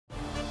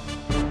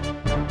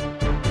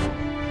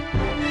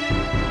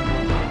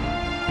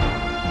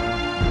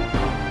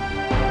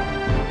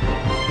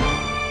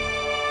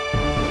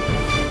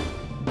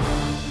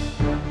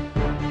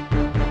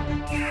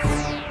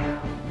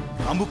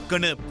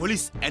Rambukkana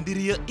police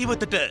ඇඳිරිය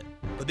ඉවතට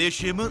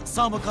ප්‍රදේශයේම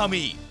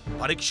සාමකාමී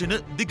පරීක්ෂණ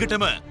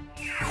දිගටම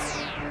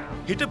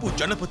හිටපු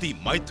ජනපති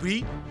මෛත්‍රී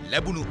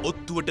ලැබුණු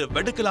ඔත්තුවට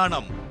වැඩ කළා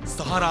නම්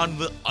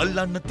සහරාන්ව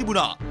අල්ලන්න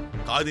තිබුණා.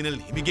 කාදිනල්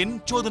හිමිගෙන්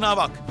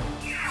චෝදනාවක්.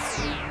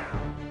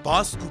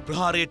 පාස්කු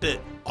ප්‍රහාරයට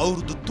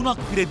අවුරුදු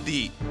 3ක්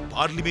පිරෙද්දී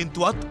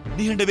පාර්ලිමේන්තුවත්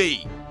නිහඬ වෙයි.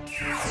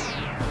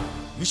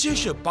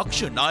 විශේෂ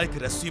පක්ෂ නායක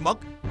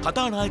රැස්වීමක්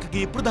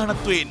කතානායකගේ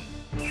ප්‍රධානත්වයෙන්.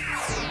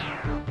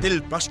 තෙල්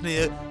ප්‍රශ්නය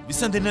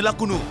විසඳෙන්න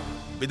ලකුණු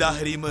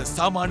බෙදාහැරීම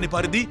සාමාන්‍ය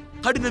පරිදි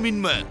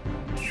කඩිනමින්ම.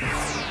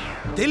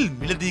 තෙල්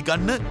මිලදී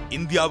ගන්න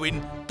ඉන්දියාවෙන්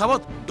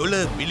තවත්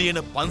ඩොලර් මිලියන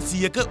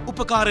 500ක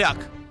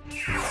උපකාරයක්.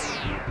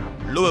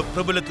 ලොව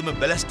ප්‍රබලතම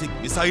බැලස්ටික්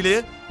මිසයිලය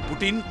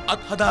පුටින්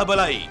අත්හදා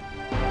බලයි.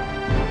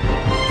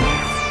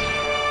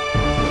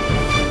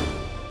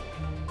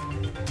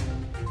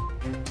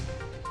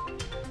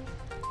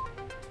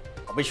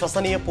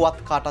 විශ්වසනීය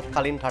පුවත් කාටත්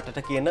කලින්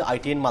රටට කියන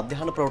ITN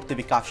මධ්‍යහන ප්‍රවෘත්ති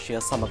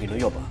විකාශය සමගින්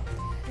යොබ.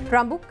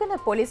 රඹුක්කන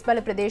පොලිස් බල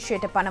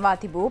ප්‍රදේශයට පනවා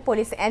තිබූ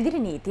පොලිස් ඇඳිරි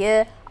නීතිය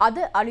අද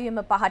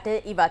අලුයම 5ට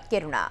ඉවත්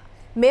කෙරුණා.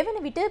 මෙවන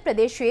විට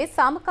ප්‍රදේශයේ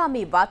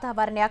සාමකාමී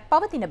වාතාවරණයක්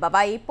පවතින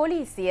බවයි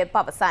පොලිසිය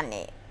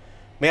පවසන්නේ.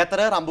 මේ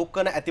අතර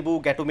රඹුක්කන ඇති වූ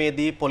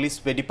ගැටුමේදී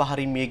පොලිස්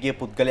වෙඩිපහරින් මියගිය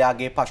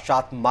පුද්ගලයාගේ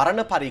පශ්චාත්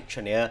මරණ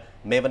පරීක්ෂණය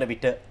මෙවන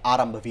විට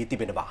ආරම්භ වී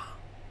තිබෙනවා.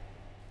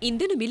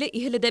 ඉන්ධන මිල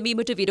ඉහළ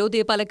දැමීමට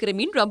විරෝධය පළ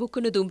කරමින්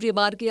රඹුක්කන දුම්රිය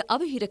මාර්ගය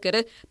අවහිර කර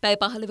පැය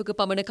 15ක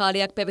පමණ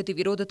කාලයක් පැවති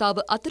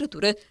විරෝධතාව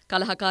අතරතුර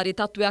කලහකාරී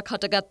තත්ත්වයක්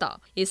හටගත්තා.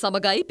 ඒ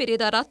සමගයි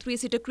පෙරේදා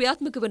රාත්‍රියේ සිට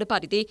ක්‍රියාත්මක වන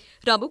පරිදි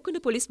රඹුක්කන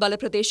පොලිස් බල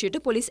ප්‍රදේශයට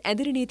පොලිස්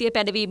ඇඳිරි නීතිය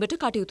පැනවීමට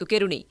කටයුතු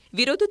කෙරුණි.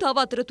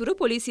 විරෝධතාව අතරතුර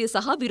පොලිසිය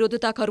සහ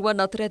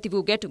විරෝධතාකරුවන් අතර ඇති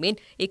වූ ගැටුමෙන්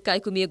එක්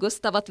අයෙකු මිය ගොස්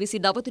තවත්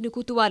 29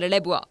 දෙනෙකු තුවාල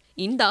ලැබුවා.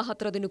 ඉන්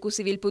 14 දෙනෙකු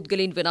සිවිල්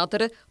පුද්ගලයින් වන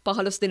අතර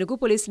 15 දෙනෙකු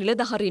පොලිස්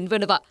නිලධාරීන්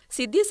වනවා.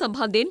 සිද්ධිය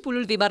සම්බන්ධයෙන්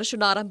පුළුල්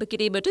විමර්ශන ආරම්භ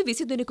කිරීමට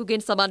 20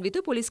 දෙනෙකුගෙන් සමන්විත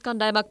පොලිස්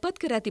කණ්ඩායමක්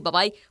පත් කර ඇති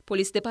බවයි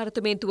පොලිස්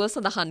දෙපාර්තමේන්තුව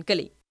සඳහන්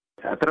කළේ.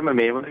 අතරම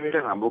මේ වන විට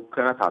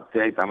රඹුක්කන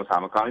තත්ත්වයයි තම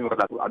සමකාමී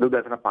මොකද අඩු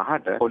දශන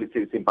 5ට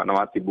පොලිසිය විසින්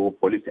පනවා තිබූ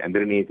පොලිස්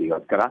ඇඳිරි නීතිය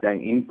ඉවත් කරා.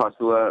 දැන්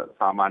ඉන්පසුව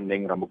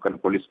සාමාන්‍යයෙන් රඹුක්කන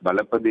පොලිස්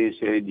බල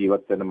ප්‍රදේශයේ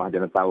ජීවත් වෙන මහ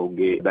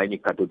ජනතාවගේ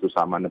දෛනික කටයුතු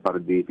සාමාන්‍ය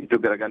පරිදි ඉටු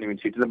කරගනිමින්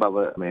සිටින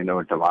බව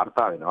මේනවට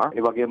වාර්තා වෙනවා.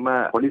 ඒ වගේම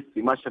පොලිස්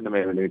විමර්ශන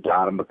මේ වන විට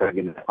ආරම්භ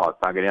කරගෙන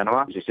පවත්වාගෙන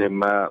යනවා.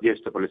 විශේෂයෙන්ම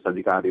ජ්‍යෙෂ්ඨ පොලිස්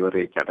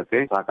අධිකාරීවරයෙක්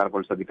යටතේ සහකාර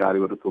පොලිස්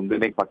අධිකාරීවරු 3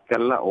 දෙනෙක් පත්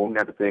කරලා ඔවුන්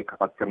යටතේ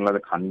පත් කරන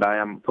ලද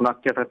කණ්ඩායම්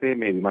 3ක් යටතේ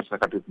මේ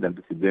විමර්ශන කටයුතු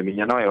දැන් සිදු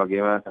වෙමින් යනවා. ඒ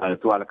වගේම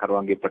තුවාල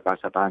වගේ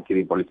ප්‍රකාශ සටහන්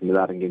කිරීම පොලිස්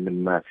නිලධාරීන්ගෙන්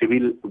මෙන්ම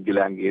සිවිල්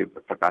පුද්ගලයන්ගේ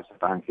ප්‍රකාශ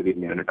සටහන්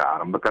කිරීම වෙනට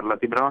ආරම්භ කරලා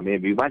තිබෙනවා. මේ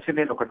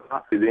විමර්ශනයේ නොකොට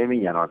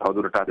සිදුවෙමින් යනවා.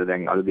 තවදුරටත්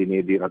දැන් අද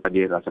දිනේදී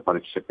රටේ රාජ්‍ය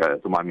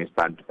පරීක්ෂකතුමා මේ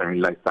ස්ථානට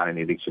පැමිණිලා ස්ථාන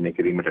නිරීක්ෂණය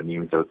කිරීමට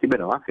නියමිතව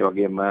තිබෙනවා. ඒ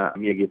වගේම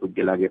මියගිය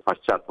පුද්ගලයාගේ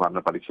පශ්චාත්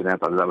මරණ පරීක්ෂණය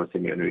අද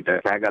දවසේ මේ වන විට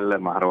කෑගල්ල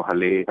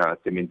මහරෝහලේ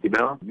පැවැත්වෙමින්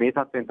තිබෙනවා. මේ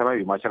තත්ත්වයෙන්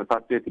තමයි විමර්ශන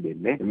තත්ත්වයේ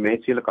තිබෙන්නේ. මේ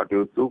සියලු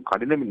කටයුතු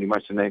කඩිනමින්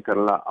විමර්ශනය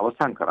කරලා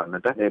අවසන්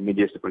කරන්නට මේ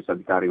ජ්‍යෙෂ්ඨ පොලිස්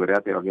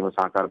අධිකාරීවරයාත් ඒ වගේම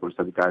සහකාර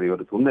පොලිස්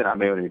අධිකාරීවරු 3 දෙනා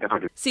මේ වන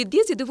විට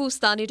සිද්ධිය සිදු වූ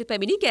ස්ථානයට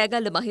පැමිණි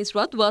කෑගල්ල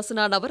මහේස්ත්‍රාත්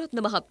වාසනා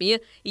නවරත්න මහත්මිය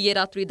ඊයේ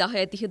රාත්‍රී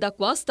 10:30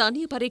 දක්වා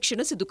ස්ථානීය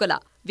පරීක්ෂණ සිදු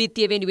කළා.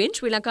 විත්තිය වෙනුවෙන්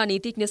ශ්‍රී ලංකා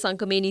නීතිඥ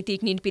සංගමේ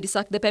නීතිඥයින්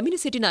පිරිසක්ද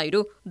පැමිණ සිටින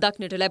අයුරු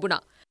දක්නට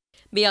ලැබුණා.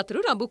 මේ අතර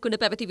රඹුක්කන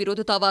පැවති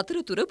විරෝධතාව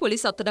අතරතුර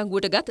පොලිස්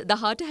අත්අඩංගුවට ගත්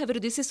 18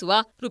 හැවිරිදි සිසුවා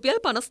රුපියල්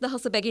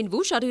 50,000 බැගින්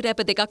වූ ශරීර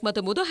ඇප දෙකක්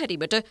මත මුදා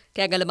හැරීමට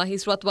කෑගල්ල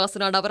මහේස්ත්‍රාත්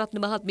වාසනා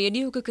නවරත්න මහත්මිය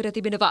නියෝග කර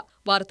තිබෙනවා.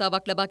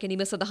 වාර්තාවක් ලබා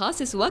ගැනීම සඳහා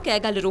සිසුවා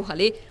කෑගල්ල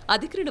රෝහලේ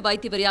අධිකරණ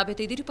වෛද්‍යවරයා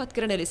වෙත ඉදිරිපත්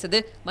කරන ලෙසද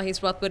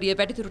මහේස්ත්‍රාත්වරිය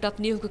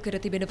වැඩිදුරටත් නියෝග කර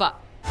තිබෙනවා.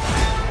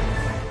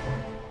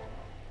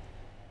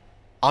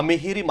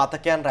 අමිහිරි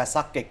මතකයන්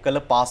රැසක් එක්කල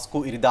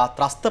පාස්කු ඉරිදා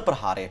ත්‍රස්ත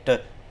ප්‍රහාරයට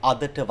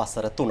අදට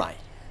වසර 3යි.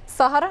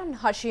 සහරන්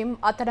හෂිම්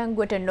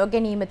අත්අඩංගුවට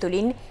නොගැනීම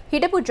තුළින්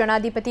හිටපු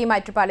ජනාධිපති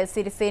මෛත්‍රීපාල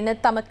සිරිසේන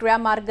තම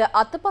ක්‍රියාමාර්ග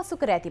අත්පසු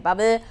කර ඇති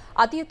බව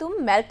අතියුතුම්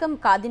මැල්කම්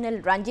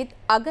කාදිනල් රංජිත්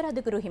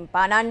අගරදුගුරු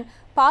හිම්පාණන්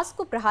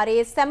පාස්කු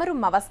ප්‍රහාරයේ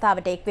සැමරුම්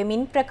අවස්ථාවට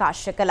එක්වෙමින්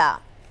ප්‍රකාශ කළා.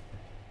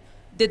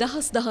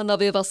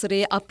 2019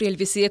 වසරේ අප්‍රේල්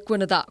 21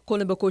 වනදා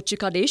කොළඹ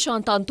කොච්චිකඩේ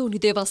ශාන්ත අන්තෝනි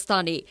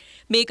දේවස්ථානයේ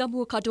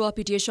මේගමුව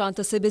කටුවාපිටිය ශාන්ත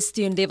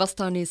සෙබස්ටියන්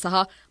දේවස්ථානයේ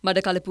සහ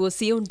මඩකලපුව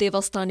සියොන්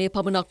දේවස්ථානයේ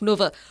පමණක්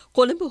නොව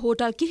කොළඹ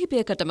හෝටල්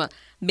කිහිපයකටම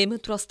මෙම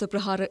ත්‍රස්ත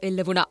ප්‍රහාර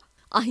එල්ල වුණා.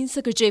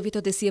 අහිංසක ජීවිත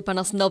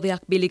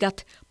 259ක්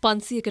බිලිගත්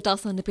 500කට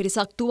ආසන්න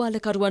පිරිසක්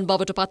තුවාලකරුවන්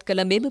බවට පත්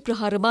කළ මෙම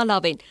ප්‍රහාර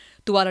මාලාවෙන්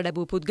තුවාල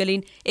ලැබූ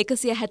පුද්ගලයින්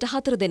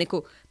 164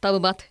 දෙනෙකු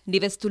තවමත්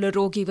නිවෙස් තුළ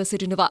රෝගීව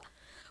සිටිනවා.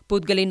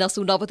 පුද්ගලයන්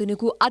 89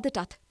 දෙනෙකු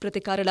අදටත්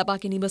ප්‍රතිකාර ලබා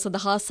ගැනීම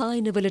සඳහා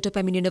සායනවලට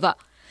පැමිණෙනවා.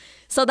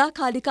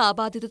 සදාකාලික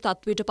ආබාධිත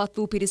තත්ත්වයට පත්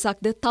වූ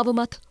පිරිසක්ද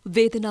තවමත්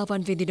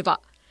වේදනාවන් විඳිනවා.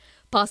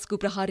 පාස්කු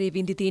ප්‍රහාරයේ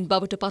විඳිතීන්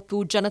බවට පත්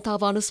වූ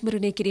ජනතාව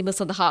අනුස්මරණය කිරීම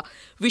සඳහා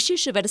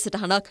විශේෂ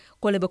වැඩසටහනක්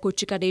කොළඹ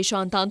කොච්චිකඩේ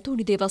ශාන්ත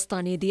අන්තෝනි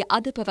දේවස්ථානයේදී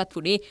අද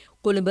පැවැත්වුණේ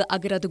කොළඹ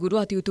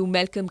අගරදුගුරු අතියුතුම්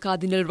මැල්කම්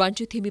කාදිනල්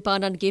රංජිත්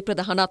හිමිපාණන්ගේ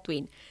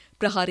ප්‍රධානත්වයෙන්.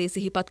 ප්‍රහාරය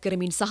සිහිපත්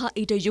කරමින් සහ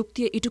ඊට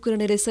යුක්තිය ඉටු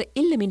කරන ලෙස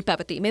ඉල්ලමින්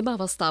පැවති මෙම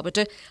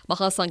අවස්ථාවට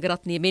මහා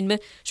සංඝරත්නය මෙන්ම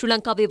ශ්‍රී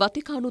ලංකාවේ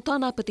වතිකානු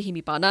තානාපති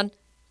හිමිපාණන්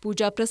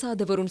පූජා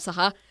ප්‍රසාදවරුන් සහ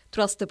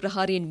ත්‍රස්ත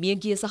ප්‍රහාරයෙන්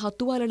මියගිය සහ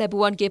තුවාල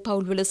ලැබුවන්ගේ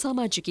පවුල්වල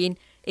සමාජිකයින්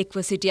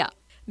එක්ව සිටියා.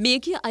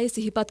 මියගිය අය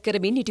සිහිපත්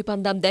කරමින්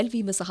ඉටිපන්දම්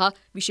දැල්වීම සහ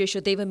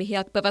විශේෂ දේව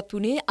මෙහෙයක්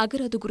පැවැත්වුණේ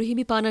අගරදුගුරු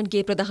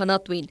හිමිපාණන්ගේ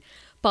ප්‍රධානත්වයෙන්.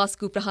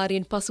 පාස්කු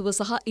ප්‍රහාරයෙන් පසුව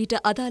සහ ඊට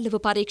අදාළව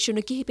පරීක්ෂණ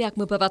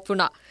කිහිපයක්ම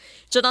පැවැත්වුණා.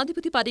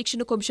 ජනාධිපති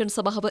පරීක්ෂණ කොමිෂන්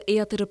සභාව ඒ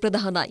අතර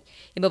ප්‍රධානයි.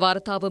 එම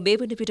වාර්තාව මේ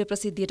වන විට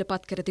ප්‍රසිද්ධියට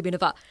පත් කර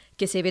තිබෙනවා.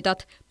 කෙසේ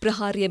වෙතත්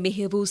ප්‍රහාරය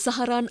මෙහෙය වූ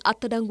සහරාන්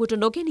අත්අඩංගුවට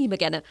නොගැනීම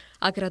ගැන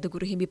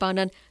අගරදුගුරු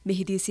හිමිපාණන්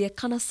මෙහිදී සිය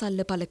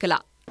කනස්සල්ල පළ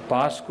කළා.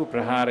 පාස්කු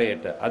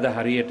ප්‍රහාරයට අද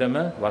හරියටම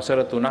වසර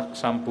 3ක්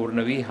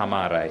සම්පූර්ණ වී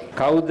හමාරයි.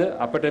 කවුද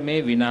අපට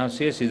මේ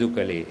විනාශය සිදු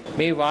කළේ?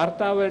 මේ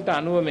වාර්තාවලට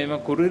අනුව මෙම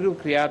කුරිරු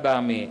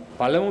ක්‍රියාදාමේ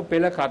පළමු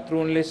පෙළ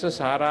කතරුන් ලෙස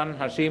සාරාන්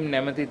හෂීම්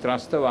නැමැති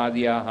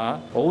ත්‍රස්තවාදියා හා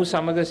ඔහු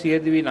සමග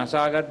සියදිවි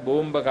නසාගත්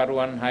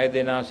බෝම්බකරුවන් 6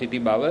 දෙනා සිටි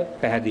බව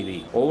පැහැදිලි.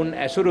 ඔවුන්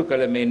ඇසුරු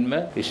කළ මෙන්ම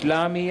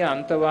ඉස්ලාමීය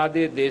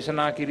අන්තවාදයේ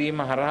දේශනා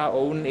කිරීම හරහා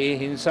ඔවුන් ඒ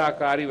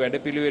හිංසාකාරී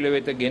වැඩපිළිවෙල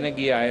වෙත ගෙන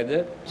ගිය අයද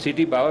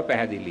සිටි බව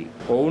පැහැදිලි.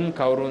 ඔවුන්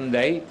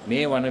කවුරුන්දැයි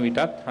මේ වන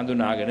විටත්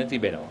හඳුනාගෙන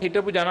තිබෙනවා.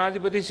 හිටපු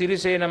ජනාධිපති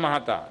සිරිසේන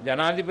මහතා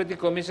ජනාධිපති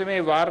කොමිසමේ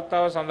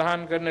වාර්තාව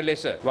සඳහන් කරන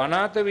ලෙස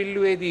වනාත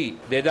විල්ලුවේදී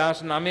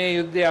 2009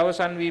 යුද්ධය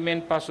අවසන්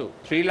වීමෙන් පසු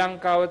ශ්‍රී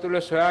ලංකාව තුළ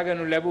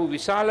සොයාගනු ලැබූ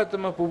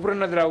විශාලතම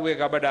පුපුරණ ද්‍රව්‍ය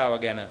ගබඩාව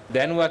ගැන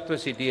දැනුවත්ව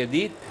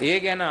සිටියදී ඒ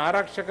ගැන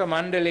ආරක්ෂක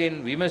මණ්ඩලයෙන්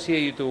විමසිය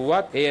යුතු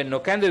වුවත් එය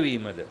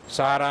නොකැඳවීමද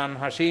සාරාන්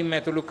හෂීම්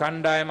ඇතුළු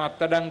කණ්ඩායම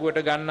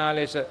අත්අඩංගුවට ගන්නා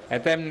ලෙස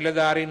ඇතැම්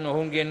නිලධාරීන්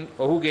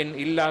ඔහුගෙන්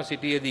ඉල්ලා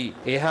සිටියදී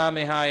එහා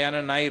මෙහා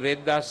යන නයි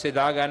රෙද්දාස්සේ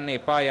දාගන්න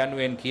එපා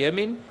යනුවෙන්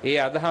කියමින් ඒ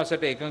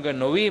අදහසට එකඟ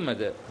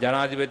නොවීමද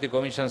ජනාධිපති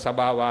කොමිෂන්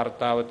සභා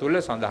වාර්තාව තුළ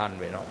සඳහන්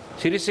වෙනවා.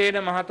 සිරිසේන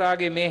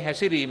මහතාගේ මේ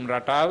හැසිරීම්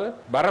රටාව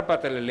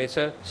බරපතල ලෙස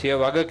සිය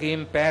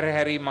වගකීම්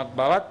පැහැරහැරීමක්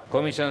බවත්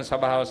කොමිෂන්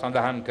සභාව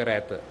සඳහන් කර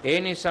ඇත. ඒ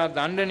නිසා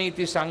දණ්ඩ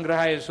නීති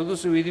සංග්‍රහයේ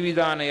සුදුසු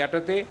විධිවිධාන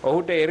යටතේ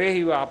ඔහුට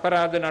එරෙහිව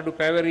අපරාධ නඩු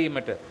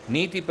පැවරීමට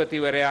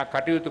නීතිපතිවරයා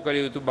කටයුතු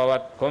කළ යුතු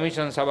බවත්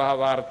කොමිෂන් සභා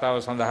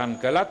වාර්තාව සඳහන්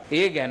කළත්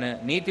ඒ ගැන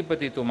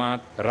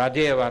නීතිපතිතුමාත්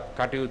රජයවත්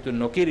කටයුතු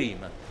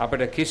නොකිරීම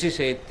අපට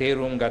කිසිසේත්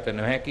තේරුම් ගත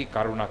නොහැකි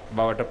කරුණක්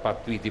බවට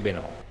පත් වී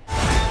තිබෙනවා.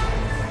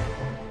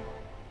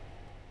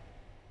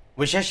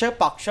 විශේෂ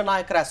පක්ෂ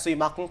නායක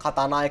රැස්වීමක්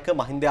කතානායක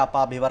මහින්ද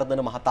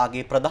අපාභිවර්ධන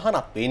මහතාගේ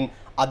ප්‍රධානත්වයෙන්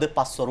අද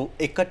පස්වරු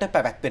 1ට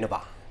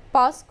පැවැත්වෙනවා.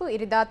 පාස්කු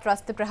ඉරිදා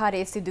ත්‍රස්ත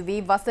ප්‍රහාරයේ සිදු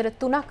වී වසර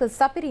 3ක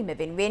සපිරීම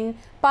වෙනුවෙන්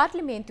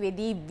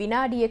පාර්ලිමේන්තුවේදී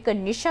විනාඩියක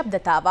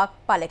නිශ්ශබ්දතාවක්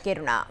පළ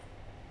කෙරුණා.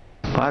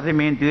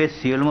 පාර්ලිමේන්තුවේ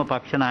සියලුම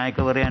පක්ෂ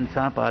නායකවරයන්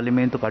සහ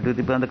පාර්ලිමේන්තු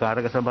කටයුතු පිළිබඳ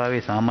කාරක සභාවේ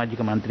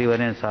සමාජික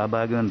මන්ත්‍රීවරයන්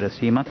සහභාගී වන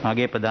රැස්වීමක්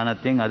මගේ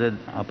ප්‍රධානත්වයෙන් අද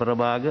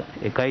අපරභාග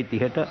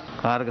 1:30ට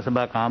කාරක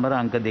සභා කාමර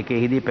අංක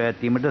 2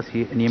 පැවැත්වීමට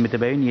නියමිත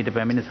බැවින් ඊට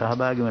පැමිණ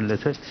සහභාගී වන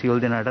ලෙස සියලු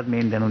දෙනාටත්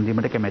මේ දැනුම්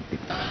දීමට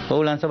කැමැත්තෙමි.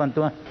 ඔව්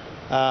ලංසවන්තුමා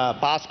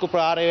පාස්කු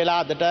ප්‍රහාරය වෙලා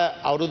අදට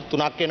අවුරුදු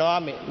 3ක් වෙනවා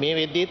මේ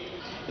වෙද්දිත්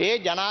ඒ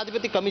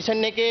ජනාධිපති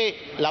කමිෂන් එකේ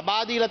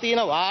ලබා දීලා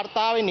තියෙන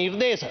වාර්තාවේ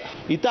නිර්දේශ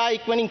ඉතා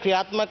ඉක්මනින්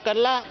ක්‍රියාත්මක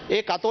කරලා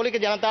ඒ කතෝලික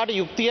ජනතාවට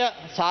යුක්තිය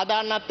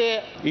සාධාරණත්වය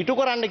ඉටු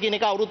කරන්න කියන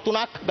එක අවුරුදු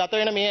 3ක්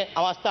ගත වෙන මේ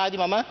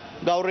අවස්ථාවේදී මම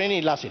ගෞරවයෙන්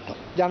ඉල්ලා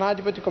සිටිනවා.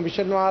 ජනාධිපති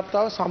කොමිෂන්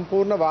වාර්තාව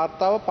සම්පූර්ණ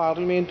වාර්තාව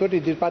පාර්ලිමේන්තුවට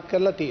ඉදිරිපත්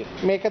කරලා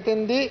තියෙනවා.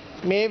 මේකෙන්දී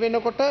මේ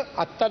වෙනකොට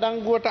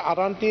අත්අඩංගුවට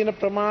අරන් තියෙන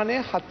ප්‍රමාණය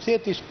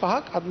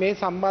 735ක් මේ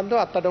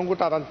සම්බන්ධව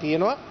අත්අඩංගුවට අරන්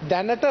තියෙනවා.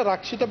 දැනට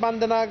රක්ෂිත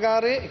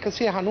බන්ධනාගාරයේ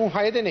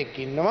 196 දෙනෙක්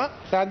ඉන්නවා.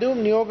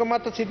 රැඳවුම් නියෝග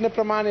මත සිටින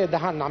ප්‍රමාණය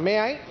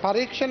 19යි.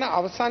 පරීක්ෂණ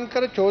අවසන්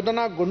කර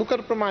චෝදනා ගොනු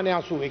කර ප්‍රමාණය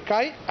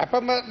 81යි.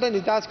 අපමණ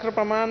නිදහස් කර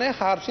ප්‍රමාණය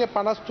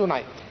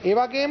 453යි. ඒ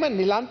වගේම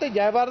නිලන්ත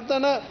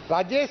ජයවර්ධන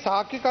රජයේ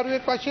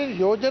සාක්ෂිකරුවෙක් වශයෙන්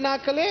යෝජනා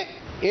කළේ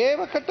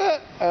ඒවකට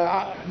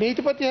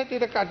නීතිපති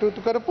හැටියට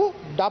කටයුතු කරපු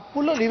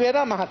ඩප්පුල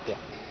ලිවේරා මහත්තයා.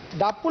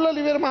 ඩප්පුල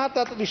ලිවේරා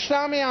මහත්තයා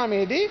විශ්‍රාම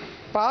යාමේදී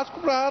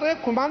පාස්කු ප්‍රහාරයේ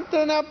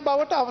කුමන්ත්‍රණයක්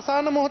බවට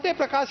අවසාන මොහොතේ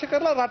ප්‍රකාශ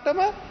කරලා රටම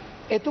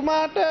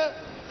එතුමාට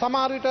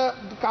සමහර විට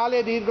කාලය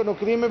දීර්ඝ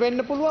නොකිරීම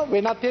වෙන්න පුළුවන්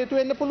වෙනත් හේතු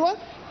වෙන්න පුළුවන්.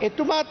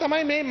 එතුමා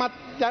තමයි මේ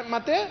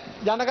මතය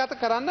ජනගත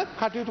කරන්න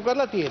කටයුතු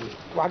කරලා තියෙන්නේ.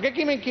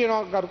 වගකීමෙන්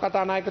කියනවා ගරු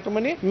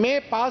කතානායකතුමනි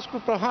මේ පාස්කු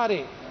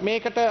ප්‍රහාරේ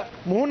මේකට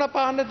මුහුණ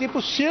පාන්න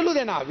දීපු සියලු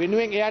දෙනා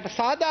වෙනුවෙන් එයාට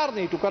සාධාරණ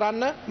ඉටු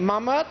කරන්න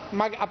මම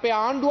අපේ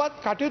ආණ්ඩුවත්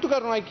කටයුතු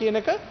කරනවා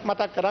කියන එක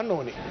මතක් කරන්න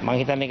ඕනේ. මම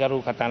හිතන්නේ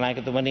ගරු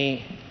කතානායකතුමනි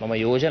මම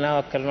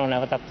යෝජනාවක් කරනවා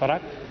නැවතත්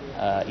වරක්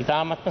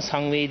ඉතාමත්ම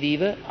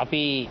සංවේදීව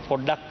අපි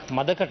පොඩ්ඩක්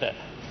මදකට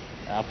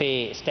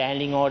අපේ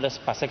ස්ටෑන්ඩින් ඕඩර්ස්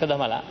පසක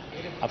දමලා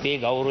අපේ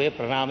ගෞරවය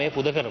ප්‍රණාමය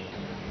පුද කරමු.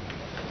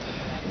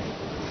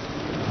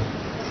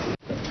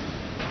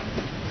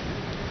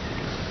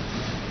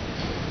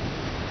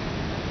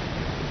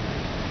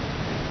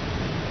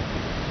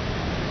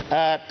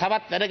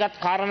 තවත් වැදගත්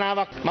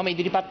කාරණාවක් මම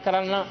ඉදිරිපත්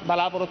කරන්න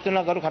බලාපොරොත්තු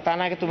වෙන ගරු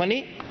කතානායකතුමනි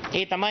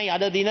ඒ තමයි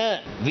අද දින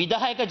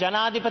විධායක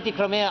ජනාධිපති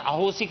ක්‍රමය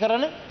අහෝසි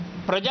කරන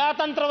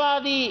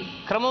ප්‍රජාතන්ත්‍රවාදී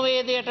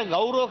ක්‍රමවේදයට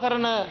ගෞරව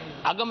කරන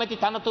අගමැති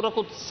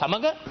තනතුරකුත්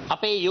සමග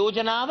අපේ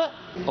යෝජනාව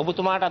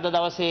ඔබතුමාට අද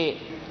දවසේ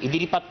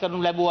ඉදිරිපත් කරනු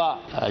ලැබුවා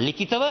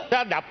ලිඛිතව.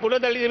 දප්පුල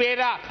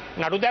දලිවේරා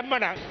නඩු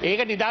දැම්මනම්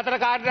ඒක නිදාතර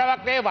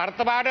කාර්යාවක් නෙවෙයි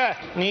වර්තමාන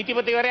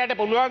නීතිපතිවරයාට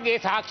පුළුවන් ඒ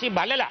සාක්ෂි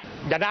බලලා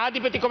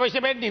ජනාධිපති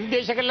කොමිෂමෙන්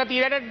නිර්දේශ කරලා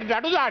තියෙන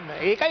නඩු දාන්න.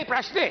 ඒකයි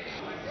ප්‍රශ්නේ.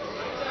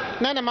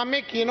 නෑ මම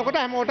මේ කියනකොට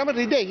හැමෝටම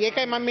රිදෙයි.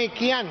 ඒකයි මම මේ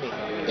කියන්නේ.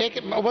 ඒක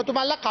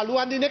ඔබතුමන්ලා කළු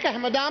අඳින එක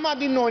හැමදාම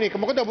අඳින්න ඕන එක.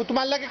 මොකද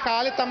ඔබතුමන්ලාගේ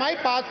කාලේ තමයි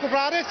පාස්කු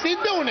ප්‍රහාරය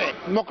සිද්ධ වුනේ.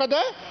 මොකද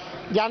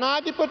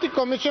ජනාධිපති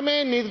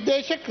කොමිෂමේ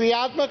නිර්දේශ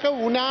ක්‍රියාත්මක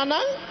වුණා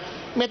නම්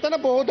මෙතන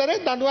බොහෝදරේ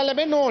දඬුවම්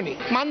ලැබෙන්න ඕනි.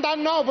 මම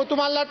දන්නවා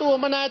ඔබතුමාලාට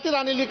උවමනා ඇති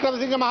රනිල්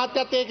වික්‍රමසිංහ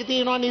මහත්තයාත් ඒකේ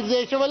තියෙනවා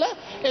නිර්දේශවල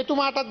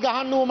එතුමාටත්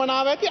ගහන්න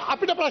උවමනාව ඇති.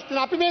 අපිට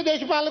ප්‍රශ්න අපි මේ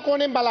දේශපාලන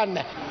කෝණයෙන්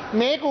බලන්නේ.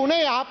 මේක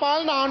උනේ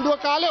යහපාලන ආණ්ඩුව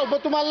කාලේ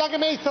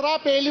ඔබතුමාලාගේ මේ ඉස්සරහා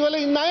පේලිවල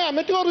ඉන්න අය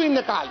ඇමතිවරු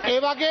ඉන්න කාලේ. ඒ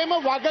වගේම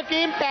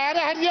වගකීම් පෑර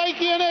හැරියයි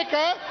කියන එක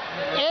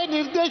ඒ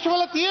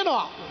නිර්දේශවල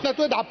තියෙනවා.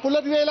 නැතුව දප්පුල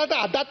දිවේලට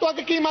අදත්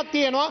වගකීමක්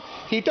තියෙනවා.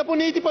 හිටපු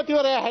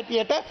නීතිපතිවරයා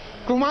හැටියට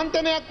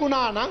කුමන්ත්‍රණයක්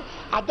වුණා නම්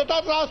අදට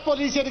රාජ්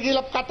පොලිසියට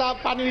ගිහලා කතා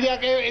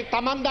පණිවිඩයක්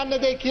තමන්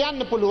දන්න දේ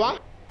කියන්න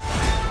පුළුවන්.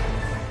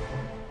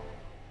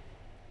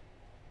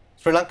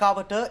 ශ්‍රී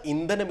ලංකාවට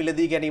ඉන්ධන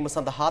මිලදී ගැනීම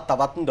සඳහා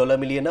තවත් ඩොලර්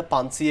මිලියන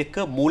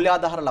 500ක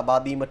මූල්‍යාධාර ලබා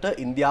දීමට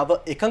ඉන්දියාව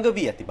එකඟ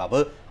වී ඇති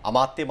බව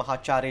අමාත්‍ය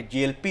මහාචාර්ය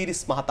ජී.එල්.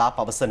 පීරිස් මහතා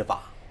පවසනවා.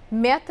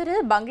 මේ අතර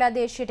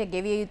බංග්ලාදේශයට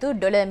ගෙවිය යුතු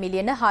ඩොලර්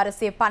මිලියන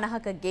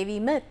 450ක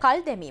ගෙවීම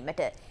කල්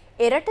දැමීමට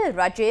එරට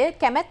රජය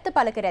කැමැත්ත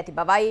පළ කර ඇති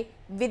බවයි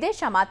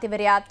විදේශ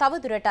අමාත්‍යවරයා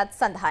තවදුරටත්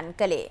සඳහන්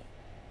කළේ.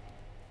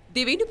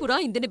 දිවයින පුරා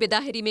ඉන්ධන බෙදා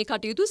හැරීමේ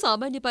කටයුතු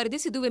සාමාන්‍ය පරිදි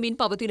සිදුවෙමින්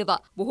පවතිනවා.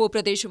 බොහෝ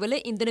ප්‍රදේශවල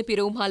ඉන්ධන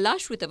පිරවුම්හල්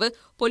ආශ්‍රිතව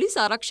පොලිස්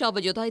ආරක්ෂාව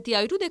යොදා ඇති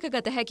අයුරු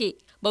දැකගත හැකි.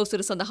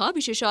 බෞසර සඳහා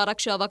විශේෂ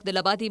ආරක්ෂාවක්ද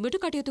ලබා දීමට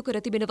කටයුතු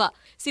කර තිබෙනවා.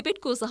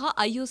 සිපෙට්කෝ සහ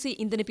IOC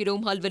ඉන්ධන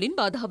පිරවුම්හල් වලින්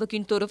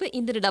බාධාවකින් තොරව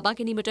ඉන්ධන ලබා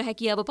ගැනීමට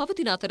හැකියාව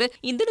පවතින අතර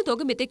ඉන්ධන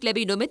තොග මෙතෙක්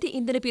ලැබී නොමැති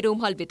ඉන්ධන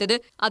පිරවුම්හල් වෙතද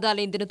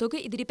අදාළ ඉන්ධන තොග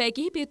ඉදිරි පැය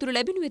කිහිපය තුළ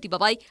ලැබෙනු ඇති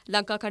බවයි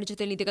ලංකා ඛනිජ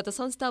තෙල් නිධිගත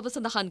සංස්ථාව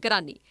සඳහන්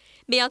කරන්නේ.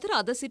 මේ අතර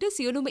අද සිට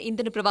සියලුම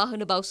ඉන්ධන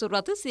ප්‍රවාහන බෞසර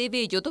රථ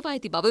සේවයේ යොදවා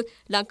ඇති බව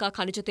ලංකා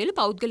ඛනිජ තෙල්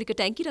පෞද්ගලික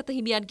ටැංකි රථ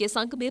හිමියන්ගේ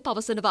සංගමය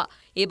පවසනවා.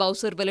 ඒ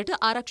බෞසර් වලට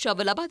ආරක්ෂාව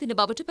ලබා දෙන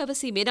බවට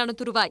පැවසීමේ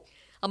අනතුරුවයි.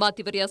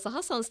 අමාත්‍යවරයා සහ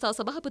සංස්ථා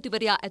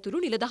සභාපතිවරයා ඇතුළු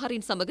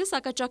නිලධාරීන් සමග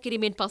සාකච්ඡා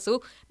කිරීමෙන් පසු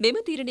මෙම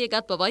තීරණය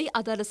ගත් බවයි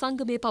අදාළ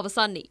සංගමය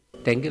පවසන්නේ.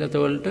 ටැංකි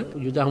රථවලට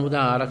යුද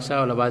හමුදා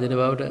ආරක්ෂාව ලබා දෙන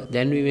බවට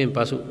දැන්වීමෙන්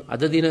පසු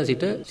අද දින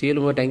සිට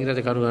සියලුම ටැංකි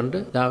රථ කරුවන්ට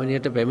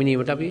ධාවනයට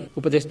පැමිණීමට අපි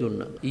උපදෙස්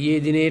දුන්නා.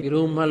 ඊයේ දිනේ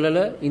පිරවුම්හල් වල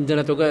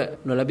ඉන්ධන තොග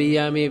නොලැබී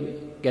යාමේ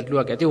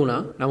ගැටලුවක් ඇති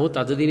වුණා.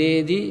 නමුත් අද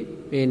දිනේදී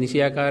මේ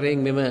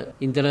නිසියාකාරයෙන් මෙම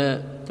ඉන්ධන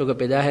තොග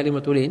බෙදා හැරීම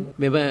තුළින්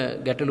මෙම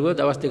ගැටලුව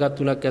දවස් දෙකක්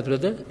තුනක්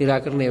ඇතුළත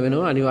නිරාකරණය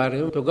වෙනවා.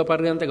 අනිවාර්යයෙන්ම තොග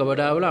පරිවර්තන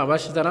ගබඩාවල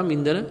අවශ්‍ය තරම්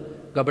ඉන්ධන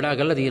ගබඩා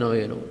කරලා තියෙනවා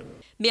වෙනකොට.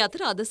 මේ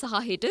අතර අද සහ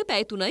හෙට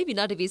පැය 3යි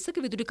විනාඩි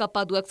 20ක විදුලි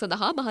කප්පාදුවක්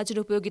සඳහා මහජන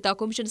උපයෝගිතා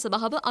කොමිෂන්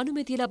සභාව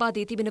අනුමැතිය ලබා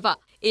දී තිබෙනවා.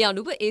 ඒ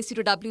අනුව A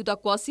සිට W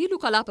දක්වා සියලු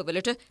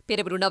කලාපවලට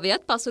පෙරවරු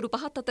 9ත් පස්වරු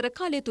 5ත් අතර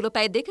කාලය තුල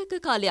පැය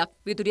 2ක කාලයක්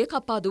විදුලිය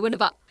කප්පාදු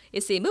වනවා.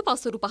 එසේම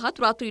පස්වරු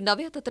 5ත් රාත්‍රී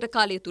 9ත් අතර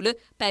කාලය තුල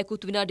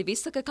පැයකුත් විනාඩි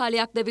 20ක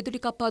කාලයක්ද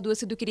විදුලි කප්පාදුව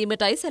සිදු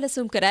කිරීමටයි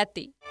සැලසුම් කර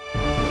ඇත්තේ.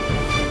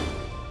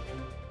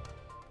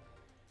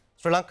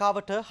 ශ්‍රී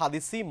ලංකාවට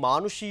හදිසි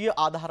මානුෂීය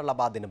ආධාර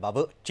ලබා දෙන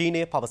බව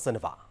චීනය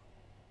පවසනවා.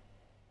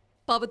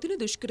 පවතින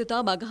දුෂ්කරතා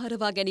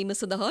මගහරවා ගැනීම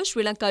සඳහා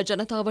ශ්‍රී ලංකා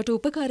ජනතාවට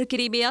උපකාර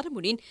කිරීමේ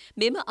අරමුණින්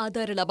මෙම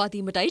ආධාර ලබා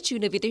දීමටයි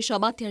චීන විදේශ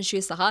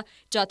අමාත්‍යාංශය සහ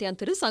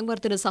ජාත්‍යන්තර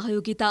සංවර්ධන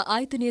සහයෝගිතා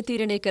ආයතනය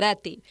තීරණය කර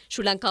ඇත්තේ.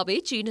 ශ්‍රී ලංකාවේ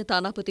චීන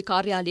තානාපති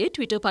කාර්යාලයේ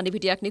ට්විටර්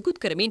පණිවිඩයක් නිකුත්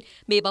කරමින්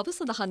මේ බව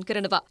සඳහන්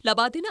කරනවා.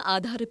 ලබා දෙන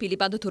ආධාර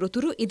පිළිබඳ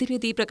තොරතුරු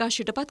ඉදිරියේදී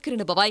ප්‍රකාශයට පත්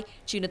කරන බවයි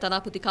චීන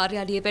තානාපති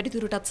කාර්යාලය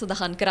වැඩිදුරටත්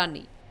සඳහන්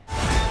කරන්නේ.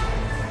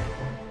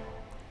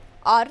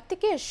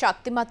 ආර්ථිකය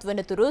ශක්තිමත්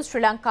වනතුරු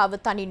ශ්‍රී ලංකාව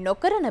තනි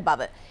නොකරන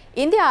බව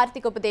ඉන්දියා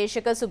ආර්ථික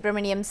උපදේශක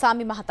සුබ්‍රමණියම්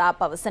සාමි මහතා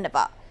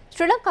පවසනවා.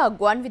 ශ්‍රී ලංකා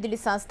ගුවන් විදුලි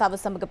සංස්ථාව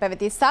සමග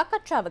පැවති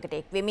සාකච්ඡාවකට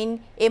එක් වෙමින්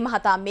ඒ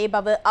මහතා මේ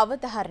බව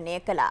අවධාරණය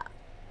කළා.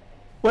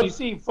 Well, you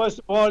see,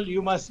 first of all,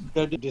 you must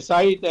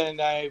decide,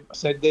 and I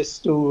said this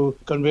to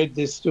convey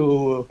this to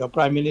the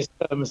Prime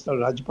Minister,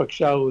 Mr.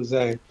 Rajapaksa, who's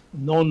a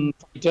known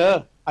fighter.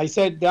 I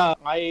said,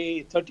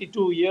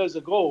 32 years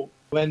ago,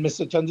 when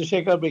Mr.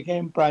 Chandrasekhar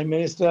became Prime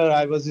Minister,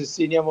 I was his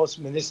senior most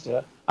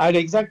minister. I had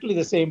exactly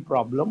the same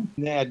problem.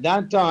 At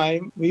that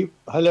time,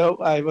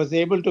 I was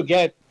able to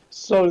get,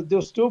 so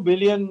those 2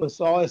 billion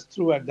saw us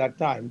through at that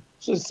time.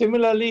 So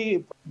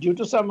similarly, due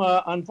to some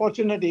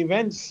unfortunate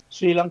events,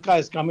 Sri Lanka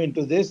has come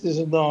into this.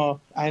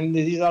 And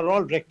these are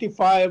all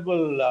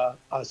rectifiable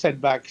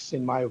setbacks,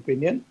 in my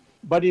opinion.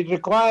 But it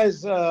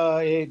requires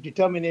a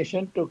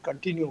determination to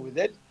continue with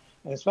it.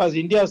 As far as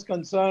India is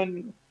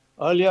concerned,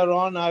 earlier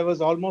on, I was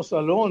almost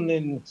alone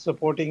in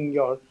supporting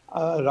your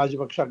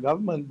Rajapaksa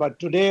government. But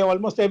today,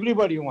 almost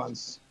everybody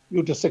wants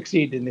you to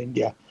succeed in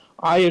India.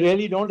 I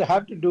really don't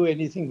have to do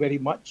anything very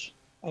much.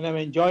 And I'm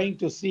enjoying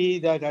to see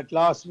that at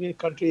last the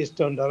country is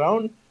turned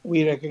around.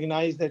 We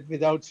recognize that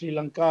without Sri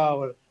Lanka,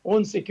 our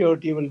own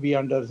security will be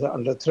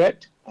under threat.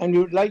 And we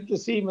would like to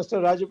see Mr.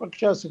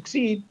 Rajapaksa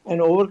succeed and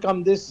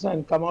overcome this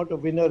and come out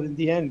a winner in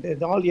the end.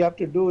 And all you have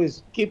to do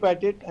is keep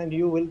at it and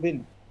you will win.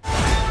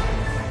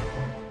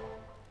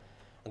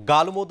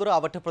 ගාලුමෝදුර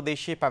අවට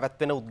ප්‍රදේශයේ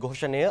පැවැත්වෙන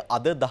උද්ඝෝෂණය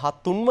අද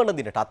 13 වන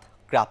දිනටත්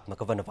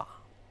ක්‍රියාත්මක වනවා.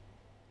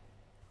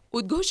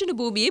 උද්ඝෝෂණ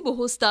භූමියේ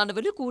බොහෝ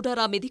ස්ථානවල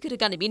කූඩාරාම් ඉදිකර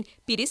ගනිමින්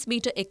පිරිස්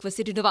මීට එක්ව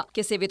සිටිනවා.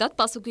 කෙසේ වෙතත්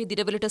පසුගිය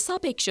දිනවලට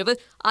සාපේක්ෂව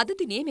අද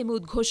දිනේ මෙම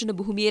උද්ඝෝෂණ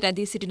භූමියේ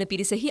රැඳී සිටින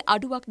පිරිසෙහි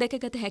අඩුවක්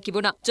දැකගත හැකි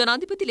වුණා.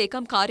 ජනාධිපති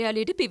ලේකම්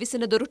කාර්යාලයට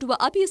පිවිසෙන දොරටුව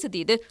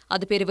අභියසදීද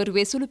අද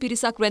පෙරවරුවේ සුළු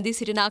පිරිසක් රැඳී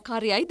සිටින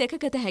ආකාරයයි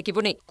දැකගත හැකි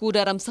වුණේ.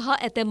 කූඩාරම් සහ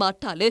ඇතැම්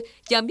අට්ටාල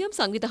යම් යම්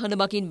සංවිධාන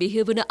මගින්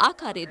බිහිවන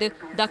ආකාරයද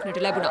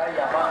දක්නට ලැබුණා.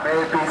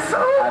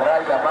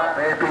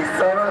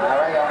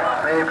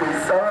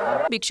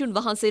 භික්ෂුන්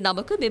වහන්සේ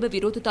නමක මෙම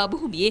විරෝධතා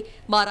භූමියේ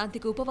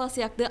මාරාන්තික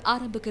උපවාසයක්ද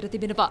ආරම්භ කර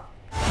තිබෙනවා.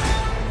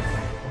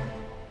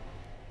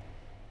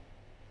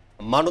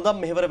 මනුදම්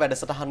මෙහෙවර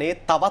වැඩසටහනේ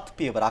තවත්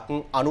පියවරක්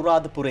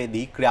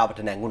අනුරාධපුරයේදී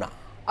ක්‍රියාවට නැංගුණා.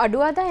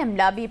 අඩු ආදායම්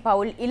ලාභී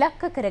පවුල්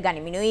ඉලක්ක කර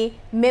ගනිමිනුයි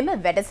මෙම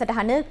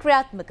වැඩසටහන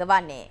ක්‍රියාත්මක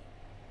වන්නේ.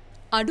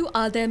 අඩු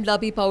ආදායම්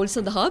ලාභී පවුල්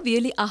සඳහා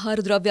වියලි ආහාර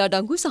ද්‍රව්‍ය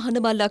අඩංගු සහන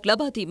මල්ලක්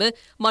ලබා දීම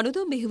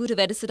මනුදම් මෙහෙවර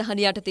වැඩසටහන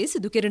යටතේ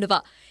සිදු කෙරෙනවා.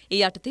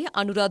 ඒ යටතේ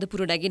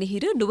අනුරාධපුර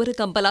නැගෙනහිර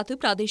නුවරගම් පළාත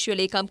ප්‍රාදේශීය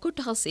ලේකම්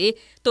කොට්ටාසේ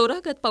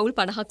තෝරාගත් පවුල්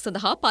 50ක්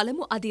සඳහා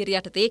පළමු අදියර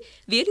යටතේ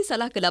වියලි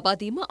සලාක ලබා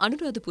දීම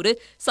අනුරාධපුර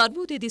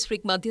සර්වෝදය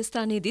දිස්ත්‍රික්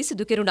මධ්‍යස්ථානයේදී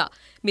සිදු කෙරුණා.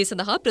 මේ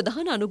සඳහා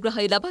ප්‍රධාන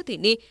අනුග්‍රහය ලබා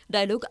දෙන්නේ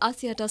ඩයලොග්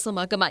ආසියාටා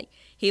සමාගමයි.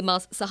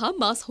 හේමාස් සහ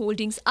මාස්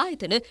හෝල්ඩින්ග්ස්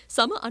ආයතන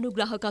සම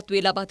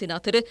අනුග්‍රාහකත්වයේ ලබා දෙන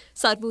අතර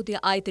සර්වෝදය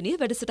ආයතනයේ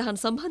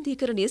වැඩසටහන්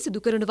සම්බන්ධීකරණය සිදු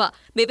කරනවා.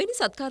 මෙවැනි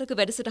සත්කාරක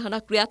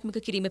වැඩසටහනක් ක්‍රියාත්මක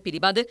කිරීම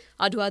පිළිබඳ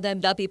අඩු ආදායම්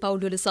ලාභී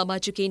පවුල්වල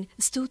සමාජිකයින්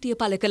ස්තුතිය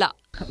පළ කළා.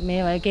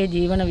 මේ වගේ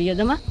ජීවන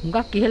වියදම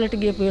හුඟක් ඉහළට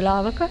ගියපු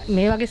වෙලාවක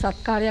මේ වගේ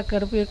සත්කාරයක්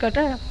කරපු එකට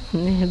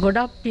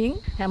ගොඩක් පිං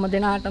හැම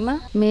දිනාටම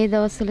මේ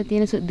දවස්වල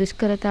තියෙන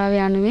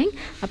දුෂ්කරතාවය අනුවෙන්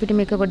අපිට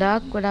මේක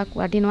ගොඩාක්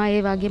වටිනවා.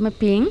 ඒ වගේම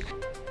පිං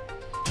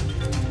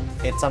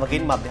ඒත්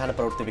සමගින් මධ්‍යහන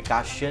ප්‍රවෘත්ති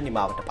විකාශය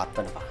නිමාවට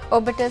පත්වනවා.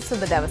 ඔබට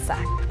සුබ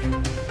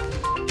දවසක්.